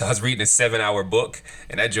 So I was reading a 7-hour book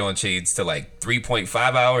and that joint changed to like 3.5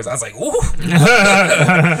 hours. I was like, ooh.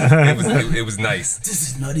 it was nice. This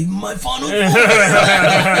is not even my final book.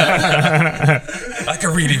 I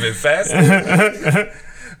can read even faster.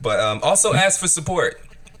 But also ask for support.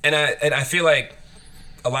 And I feel like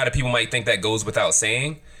a lot of people might think that goes without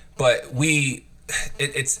saying, but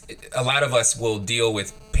it's a lot of us will deal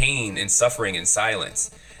with pain and suffering in silence,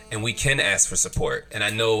 and we can ask for support. And I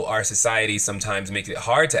know our society sometimes makes it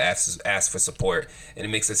hard to ask for support, and it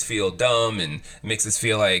makes us feel dumb and it makes us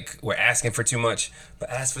feel like we're asking for too much. But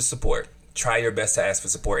ask for support. Try your best to ask for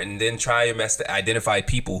support, and then try your best to identify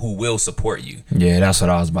people who will support you. Yeah, that's what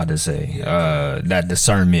I was about to say. That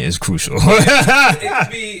discernment is crucial.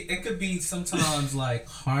 it could be sometimes like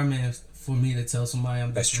harming for me to tell somebody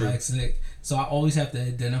I'm dyslexic. So I always have to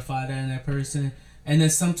identify that in that person. And then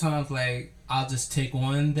sometimes like I'll just take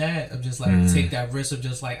on that of just like take that risk of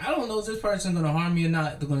just like, I don't know if this person gonna harm me or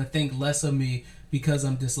not. They're gonna think less of me because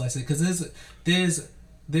I'm dyslexic. Because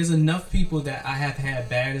there's enough people that I have had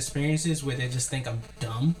bad experiences where they just think I'm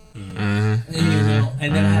dumb. And, you know,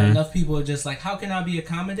 and then I have enough people just like, how can I be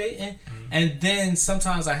accommodating? And then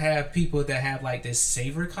sometimes I have people that have like this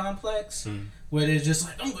savior complex where they're just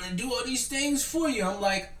like, I'm gonna do all these things for you. I'm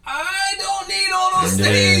like, I don't need all those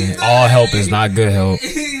things. All help is not good help.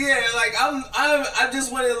 Yeah, like I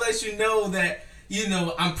just want to let you know that, you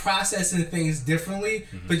know, I'm processing things differently,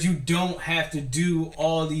 but you don't have to do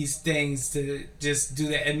all these things to just do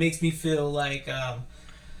that. It makes me feel like I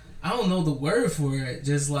don't know the word for it,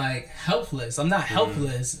 just like helpless. I'm not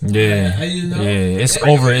helpless. Yeah, you know? Yeah, it's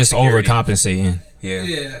overcompensating. Yeah.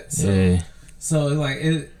 Yeah. So like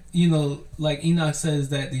it, you know, like Enoch says,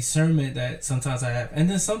 that discernment that sometimes I have, and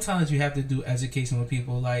then sometimes you have to do education with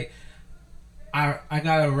people. Like I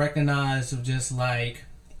gotta recognize of just like,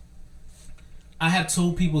 I have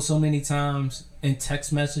told people so many times in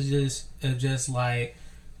text messages of just like,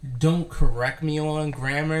 don't correct me on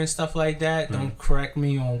grammar and stuff like that. Don't correct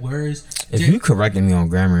me on words. If you corrected me on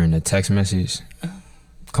grammar in a text message,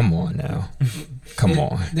 come on now. Come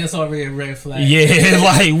on. That's already a red flag. Yeah,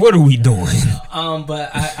 like, what are we doing? But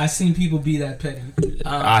I seen people be that petty.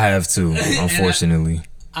 I have too, unfortunately.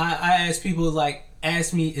 I ask people like,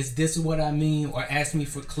 ask me, is this what I mean? Or ask me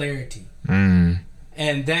for clarity.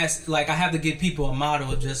 And that's like, I have to give people a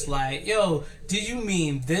model, just like, yo, did you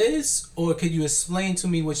mean this? Or could you explain to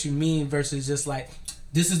me what you mean versus just like,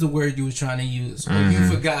 this is the word you were trying to use. Or you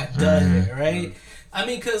forgot here, right? I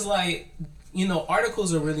mean, because like, you know,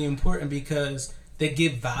 articles are really important because they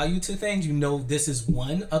give value to things. You know, this is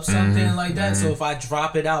one of something like that. So if I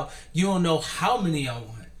drop it out, you don't know how many I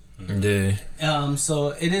want. Yeah.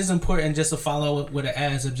 So it is important just to follow up with an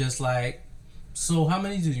ads of just like, so how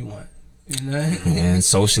many do you want? You know? And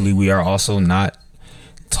socially, we are also not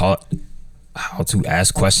taught how to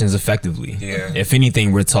ask questions effectively. Yeah. If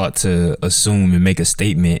anything, we're taught to assume and make a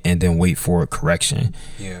statement and then wait for a correction.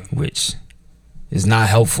 Yeah. Which is not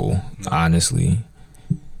helpful, honestly.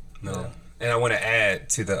 No. And I want to add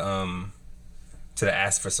to the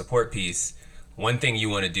ask for support piece. One thing you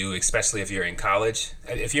want to do, especially if you're in college,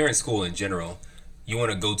 if you're in school in general, you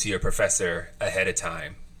want to go to your professor ahead of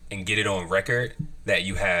time and get it on record that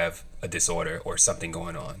you have a disorder or something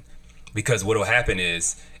going on. Because what will happen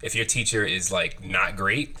is, if your teacher is like not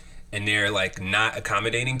great and they're like not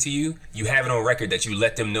accommodating to you, you have it on record that you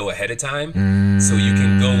let them know ahead of time, so you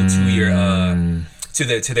can go to your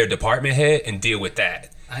to their department head and deal with that.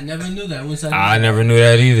 I never knew that. I never knew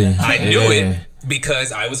that either. I knew it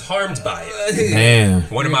because I was harmed by it. Damn.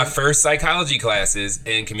 One of my first psychology classes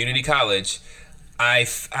in community college, I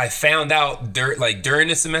found out during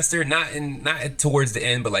the semester, not towards the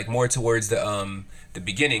end, but like more towards the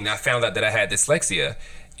beginning. I found out that I had dyslexia,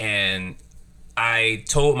 and I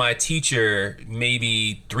told my teacher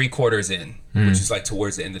maybe 3/4 in, which is like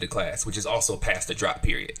towards the end of the class, which is also past the drop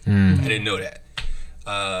period. I didn't know that.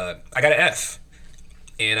 I got an F,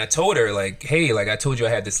 and I told her like, hey, like I told you I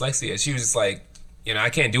had dyslexia. She was just like, you know,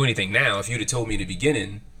 I can't do anything now. If you'd have told me in the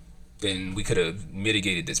beginning, then we could have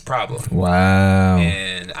mitigated this problem. Wow.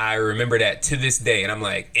 And I remember that to this day. And I'm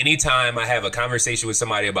like, anytime I have a conversation with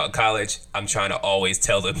somebody about college, I'm trying to always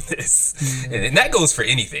tell them this. And that goes for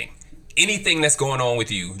anything. anything that's going on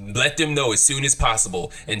with you, let them know as soon as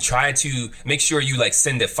possible, and try to make sure you like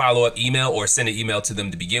send a follow-up email or send an email to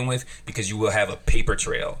them to begin with, because you will have a paper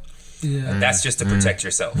trail. Yeah. That's just to protect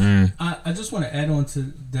yourself. I just want to add on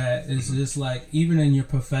to that. Is just like, even in your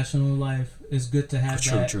professional life, it's good to have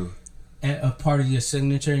True. a part of your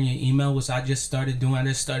signature in your email, which I just started doing. I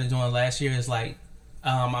just started doing last year. Is like,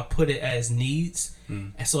 I put it as needs.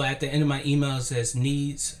 And so at the end of my email it says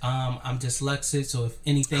needs. I'm dyslexic, so if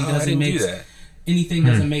anything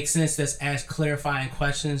doesn't make sense that's asked clarifying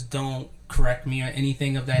questions, don't correct me or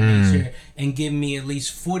anything of that nature, and give me at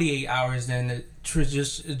least 48 hours than the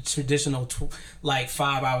traditional like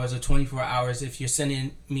 5 hours or 24 hours if you're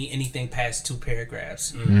sending me anything past 2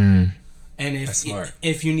 paragraphs. And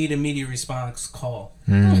if you need immediate response, call.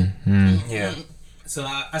 Yeah. So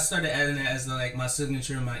I started adding that as like my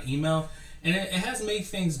signature in my email, and it has made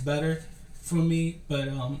things better for me, but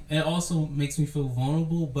it also makes me feel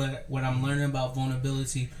vulnerable. But what I'm learning about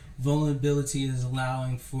vulnerability is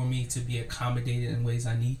allowing for me to be accommodated in ways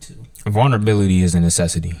I need to. Vulnerability is a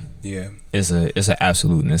necessity. Yeah. It's an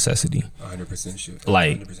absolute necessity. 100% true.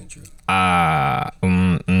 Like, 100% true.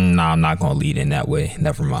 No, I'm not gonna lead in that way.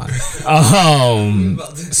 Never mind.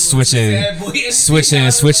 Switching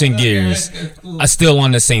gears. I still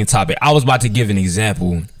on the same topic. I was about to give an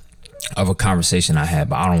example of a conversation I had,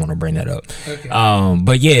 but I don't want to bring that up. Okay.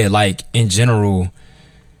 But yeah, like in general,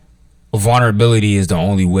 vulnerability is the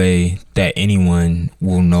only way that anyone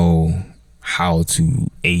will know how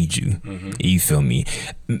to aid you. You feel me?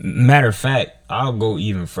 Matter of fact, I'll go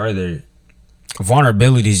even further.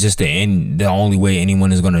 Vulnerability is just the only way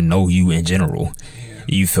anyone is gonna know you in general.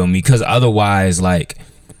 You feel me? Because otherwise, like,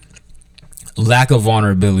 lack of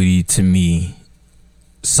vulnerability to me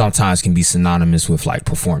sometimes can be synonymous with like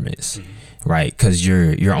performance, right? Because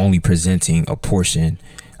you're only presenting a portion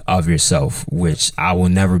of yourself, which I will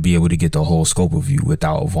never be able to get the whole scope of you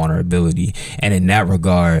without vulnerability. And in that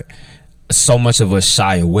regard, so much of us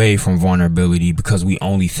shy away from vulnerability because we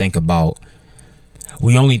only think about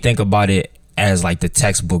it as like the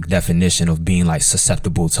textbook definition of being like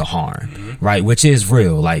susceptible to harm, right? Which is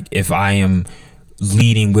real. Like, if I am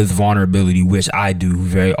leading with vulnerability, which I do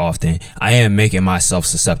very often, I am making myself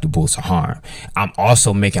susceptible to harm. I'm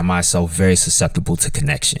also making myself very susceptible to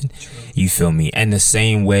connection. You feel me? And the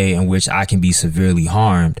same way in which I can be severely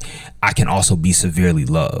harmed, I can also be severely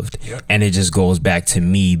loved. And it just goes back to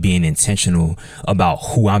me being intentional about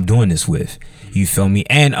who I'm doing this with. You feel me?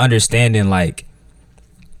 And understanding like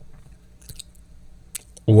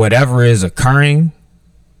whatever is occurring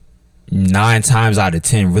 9 times out of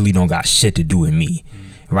 10 really don't got shit to do with me,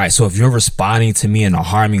 right? So if you're responding to me in a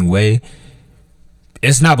harming way,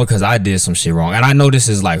 it's not because I did some shit wrong. And I know this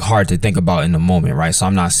is like hard to think about in the moment, right? So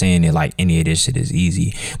I'm not saying that like any of this shit is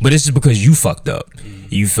easy, but it's just because you fucked up.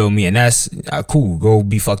 You feel me? And that's cool. Go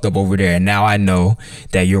be fucked up over there. And now I know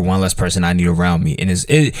that you're one less person I need around me. And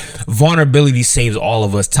vulnerability saves all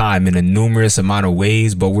of us time in a numerous amount of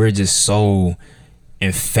ways, but we're just so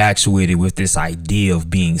infatuated with this idea of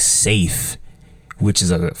being safe, which is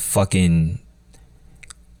a fucking,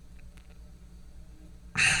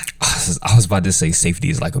 I was about to say safety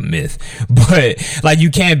is like a myth, but like you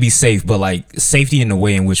can be safe, but like safety in the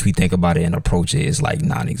way in which we think about it and approach it is like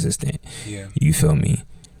non-existent. You feel me?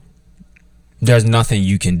 There's nothing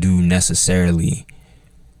you can do necessarily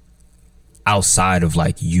outside of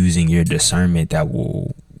like using your discernment that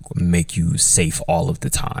will make you safe all of the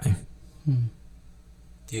time.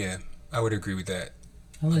 Yeah, I would agree with that.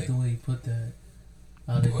 I like the way you put that.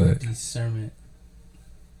 Out of your discernment.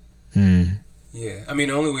 Yeah, I mean,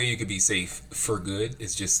 the only way you could be safe for good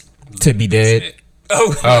is just to be dead.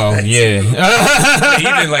 Oh yeah.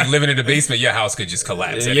 Even like living in the basement, your house could just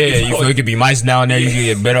collapse. Yeah, you feel it could be mice down there. You could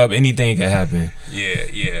get bit up. Anything could happen.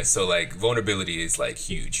 Yeah. So like vulnerability is like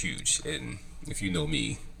huge. And if you know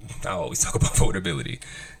me, I always talk about vulnerability.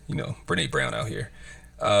 You know, Brene Brown out here.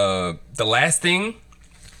 The last thing,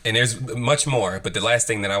 and there's much more, but the last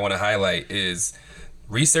thing that I want to highlight is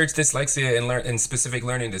research dyslexia and specific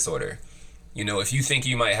learning disorder. You know, if you think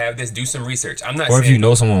you might have this, do some research. I'm not or saying, if you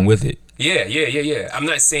know someone with it. Yeah. I'm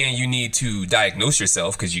not saying you need to diagnose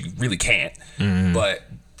yourself, because you really can't. But,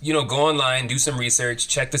 you know, go online, do some research,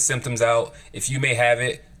 check the symptoms out. If you may have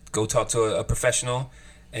it, go talk to a professional.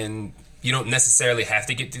 And you don't necessarily have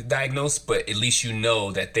to get diagnosed, but at least you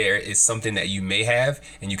know that there is something that you may have,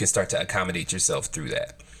 and you can start to accommodate yourself through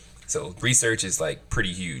that. So research is like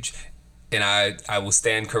pretty huge. And I will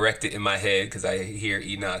stand corrected in my head, because I hear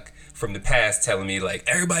Enoch from the past telling me like,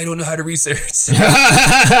 everybody don't know how to research.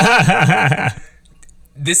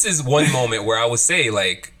 This is one moment where I would say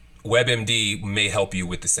like, WebMD may help you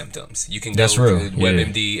with the symptoms. You can That's go real. to Yeah.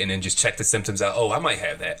 WebMD and then just check the symptoms out. Oh, I might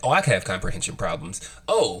have that. Oh, I could have comprehension problems.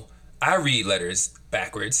 Oh, I read letters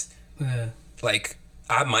backwards. Yeah. Like,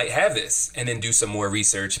 I might have this. And then do some more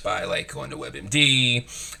research by like going to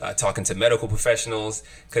WebMD, talking to medical professionals.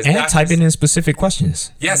 And typing in specific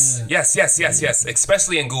questions. Yes.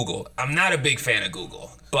 Especially in Google. I'm not a big fan of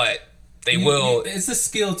Google, but they will. It's a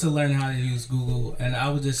skill to learn how to use Google, and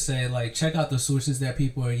I would just say like check out the sources that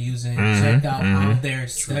people are using. Check out how they're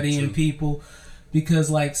studying people,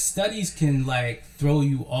 because like studies can like throw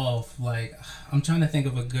you off. Like I'm trying to think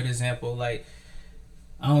of a good example. Like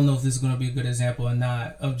I don't know if this is gonna be a good example or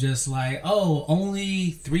not. Of just like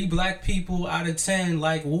only 3 black people out of 10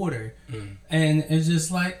 like water, and it's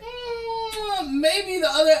just like. Maybe the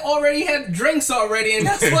other already had drinks already, and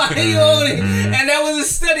that's why he only. And that was a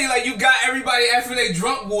study. Like you got everybody after they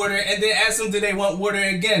drunk water, and then asked them, "Do they want water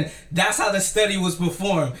again?" That's how the study was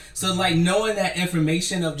performed. So like knowing that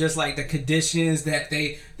information of just like the conditions that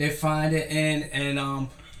they find it in, and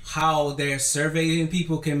how they're surveying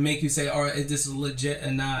people can make you say, "All right, is this legit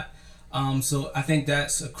or not?" So I think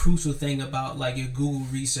that's a crucial thing about like your Google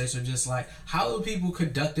research, or just like how are people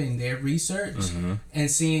conducting their research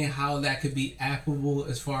and seeing how that could be applicable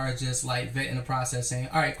as far as just like vetting the process, saying,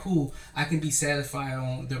 all right, cool, I can be satisfied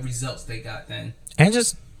on the results they got then. And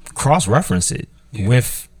just cross-reference it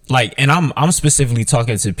with like, and I'm specifically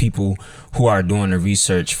talking to people who are doing the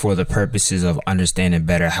research for the purposes of understanding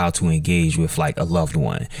better how to engage with like a loved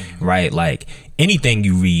one, right? Like anything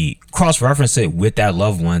you read, cross-reference it with that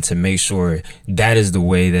loved one to make sure that is the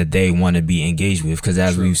way that they want to be engaged with. Because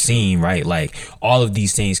as we've seen, right, like all of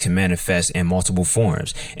these things can manifest in multiple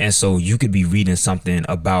forms. And so you could be reading something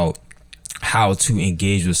about how to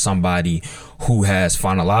engage with somebody who has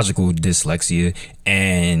phonological dyslexia,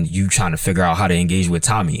 and you trying to figure out how to engage with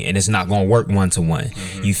Tommy, and it's not going to work one-to-one.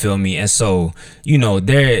 You feel me? And so, you know,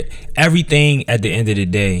 everything at the end of the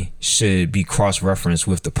day should be cross-referenced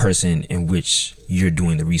with the person in which you're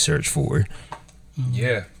doing the research for.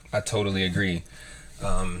 Yeah, I totally agree.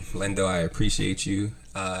 Lindo, I appreciate you.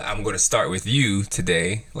 I'm going to start with you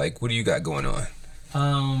today. Like, what do you got going on?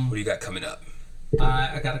 What do you got coming up?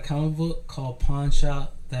 I got a comic book called Pawn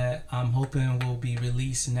Shop that I'm hoping will be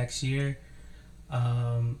released next year.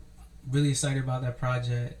 Really excited about that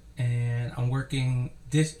project, and I'm working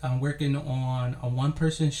on a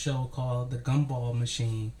one-person show called The Gumball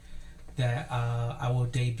Machine that I will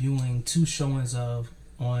debuting 2 showings of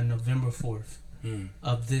on November 4th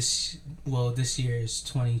of this year's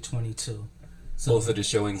 2022. So, both of the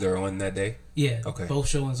showings are on that day? Yeah. Okay. Both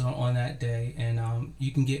showings are on that day. And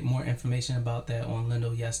you can get more information about that on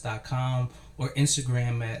lindoyes.com or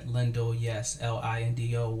Instagram at lindoyes,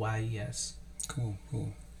 LINDOYES. Cool.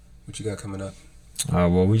 What you got coming up?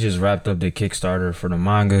 Well, we just wrapped up the Kickstarter for the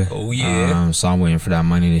manga. Oh, yeah. So I'm waiting for that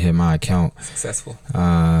money to hit my account. Successful.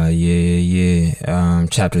 Yeah.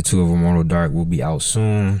 Chapter 2 of Immortal Dark will be out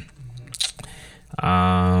soon.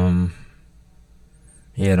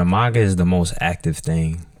 Yeah, the manga is the most active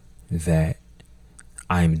thing that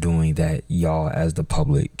I'm doing that y'all as the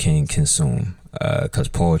public can consume. Because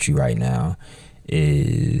poetry right now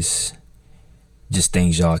is just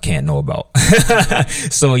things y'all can't know about.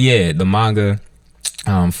 So yeah, the manga,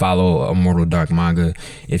 follow Immortal Dark Manga.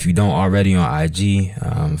 If you don't already on IG,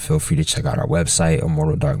 feel free to check out our website,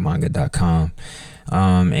 immortaldarkmanga.com.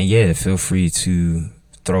 And yeah, feel free to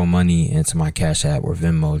throw money into my Cash App or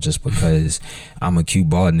Venmo just because I'm a cute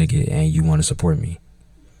bald nigga and you want to support me.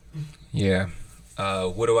 Yeah.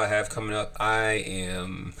 What do I have coming up? I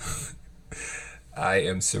am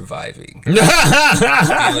surviving.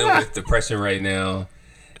 Dealing with depression right now,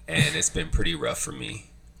 and it's been pretty rough for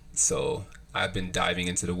me. So I've been diving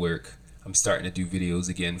into the work. I'm starting to do videos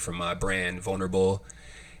again for my brand, Vulnerable.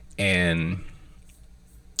 And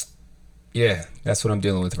yeah, that's what I'm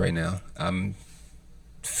dealing with right now. I'm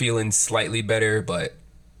feeling slightly better, but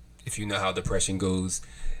if you know how depression goes,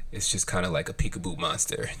 it's just kind of like a peekaboo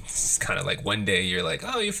monster. It's kind of like one day you're like,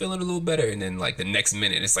 oh, you're feeling a little better, and then like the next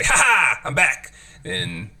minute it's like, ha, I'm back.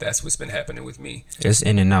 And that's what's been happening with me. It's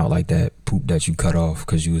in and out like that poop that you cut off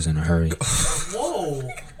because you was in a hurry. Whoa.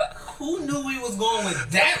 Who knew we was going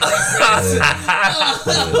with that reference?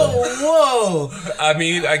 Whoa. I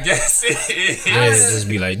mean, I guess it is. Yeah, just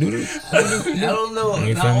be like, doo-doo. I don't know.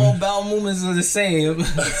 You Not feel me? all bowel movements are the same.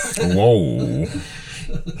 Whoa.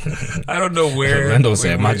 I don't know where. Lendo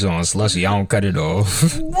said my joint's slushy. I don't cut it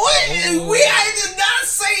off. What? I did not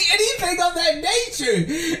say anything of that nature.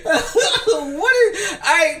 What is...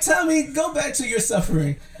 All right, tell me, go back to your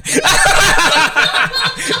suffering.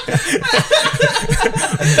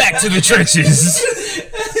 Back to the trenches.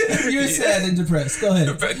 You're sad and depressed. Go ahead.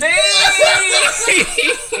 I'm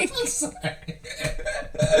sorry.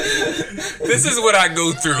 This is what I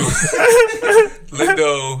go through.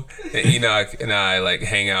 Lindo and Enoch and I like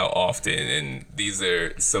hang out often, and these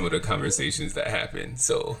are some of the conversations that happen.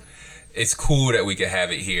 So it's cool that we can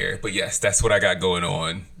have it here. But yes, that's what I got going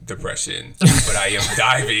on. Depression. But I am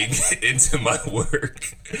diving into my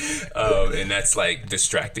work. And that's like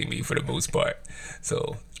distracting me for the most part.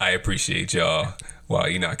 So I appreciate y'all while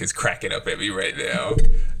Enoch is cracking up at me right now.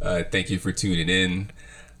 Thank you for tuning in.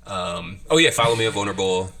 Oh yeah, follow me at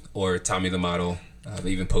Vulnerable or Tommy the Model. I've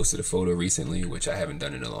even posted a photo recently, which I haven't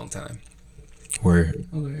done in a long time. Word.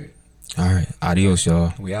 Word. All right. Adios,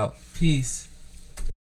 y'all. We out. Peace.